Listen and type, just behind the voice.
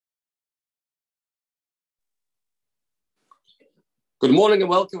Good morning and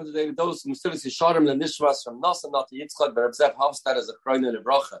welcome to the dose of Mesilas Yesharim and Nishmas from Nasa Nati Yitzchak Bereb Zev Hofstad as a Chroine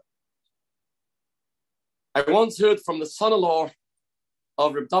Lebracha. I once heard from the son-in-law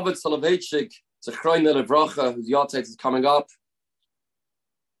of Reb David Soloveitchik, Zechroine Lebracha, whose Yatzeit is coming up,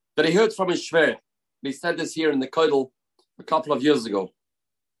 that he heard from his Shver. He said this here in the Koidel a couple of years ago.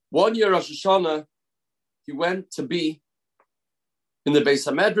 One year Rosh Hashanah, he went to be in the Beis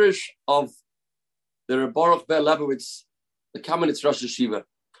HaMedrash of the Reb Baruch Ber Lebowitz, the Kamenetz Rosh Hashiva.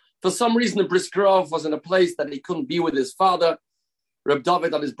 For some reason, the Briskerov was in a place that he couldn't be with his father, Reb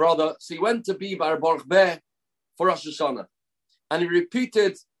David, and his brother. So he went to be by Reb Baruch Ber for Rosh Hashanah. And he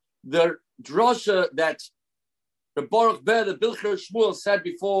repeated the drasha that Reb Baruch Ber, the Bilcher Shmuel, said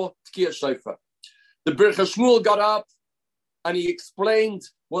before Tkiyah Shofar. The Bilcher Shmuel got up and he explained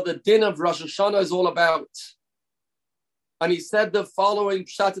what the din of Rosh Hashanah is all about. And he said the following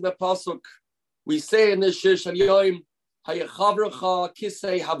Pshat in the Pasuk. We say in the Shish and Yoim, Hayachavracha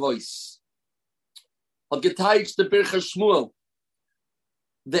kisei havois. Al getaich the Bircher Shmuel.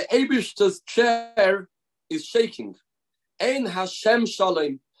 The Eibishter's chair is shaking. Ein Hashem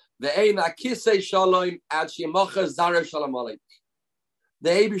shalom, the ein akisei shalom ad shemacha zara shalom aleik. The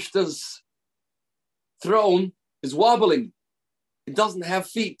Eibishter's throne is wobbling. It doesn't have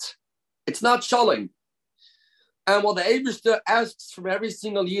feet. It's not shalom. And what the Eibishter asks from every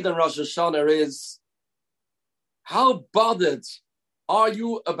single Yid in Rosh Hashanah is, how bothered are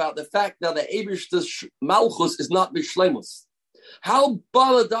you about the fact that the Eibishter's Malchus is not Bishlemus? How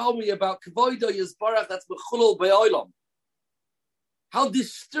bothered are we about Kavoida Yisbarach that's Mechulul Be'olam? How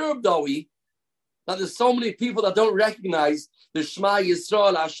disturbed are we that there's so many people that don't recognize the Shema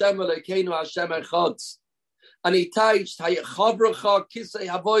Yisrael Hashem Elokeinu Hashem Echad? And he touched Hayachavracha Kisei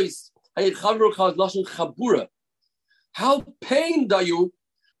Havois, Hayachavracha Lashon Chabura. How pained are you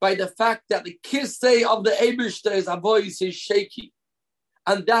by the fact that the kisei of the Eibishter's voice is shaky?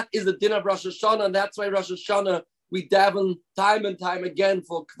 And that is the din of Rosh Hashanah, and that's why Rosh Hashanah we daven time and time again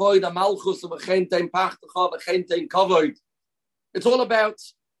for Kvoid Malchus of Achentein Pachtacha, Achentein Kavoid. It's all about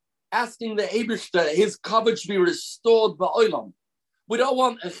asking the Eibishter his kavod to be restored by Olam. We don't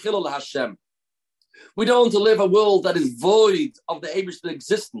want a Hilul Hashem. We don't want to live a world that is void of the Eibishter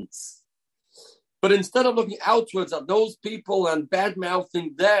existence. But instead of looking outwards at those people and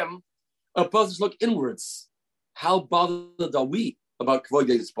bad-mouthing them, a person should look inwards. How bothered are we about Kvoid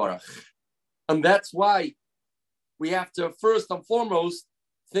Yisbarach? And that's why we have to first and foremost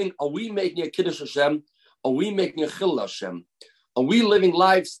think, are we making a Kiddush Hashem? Are we making a Chilul Hashem? Are we living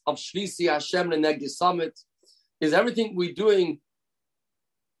lives of Shvisi Hashem and Negdi Summit? Is everything we're doing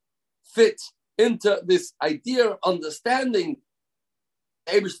fit into this idea of understanding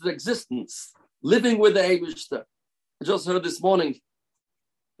Eibishter's existence? Living with the Eibishter. I just heard this morning,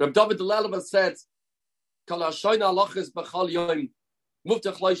 Reb David the Leleva said, "Kol hashoyna halachas b'chol yom,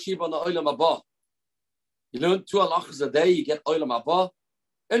 muftach lo yeshiva na olam haba." You learn 2 halachas a day, you get olam haba.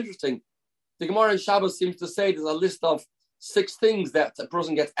 Interesting. The Gemara in Shabbos seems to say there's a list of 6 things that a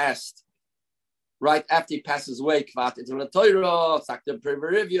person gets asked right after he passes away. Kvat etzem Torah, sakta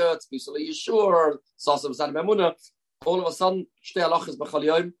privarivya, tzvisal yeshur, sasav zan memuna. All of a sudden, shtei halachas b'chol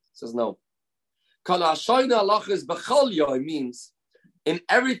yom says no. Kol hashoyna halachas b'chol yom means in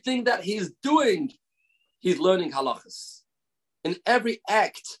everything that he's doing, he's learning halachas. In every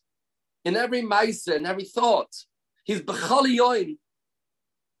act, in every ma'aseh, in every thought, his b'chol yom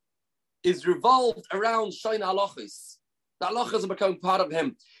is revolved around shoyna halachas. The halachas are becoming part of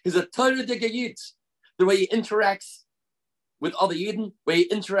him. He's a Torah digayit. The way he interacts with other Yidden, the way he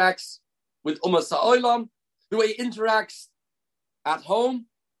interacts with Umas ha'olam, the way he interacts at home,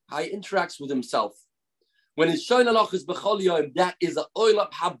 how he interacts with himself. When he's showing halachas b'chol yom, that is a olam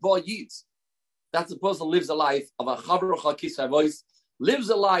haba yid. That's a person who lives a life of a chavrucha kisei voice, lives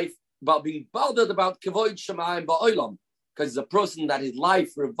a life about being bothered about kavoid shemayim ba'olam, because he's a person that his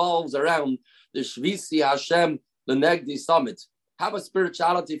life revolves around the Shvisi Hashem, the Negdi Summit. Have a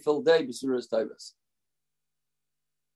spirituality-filled day, B'suras Tovas.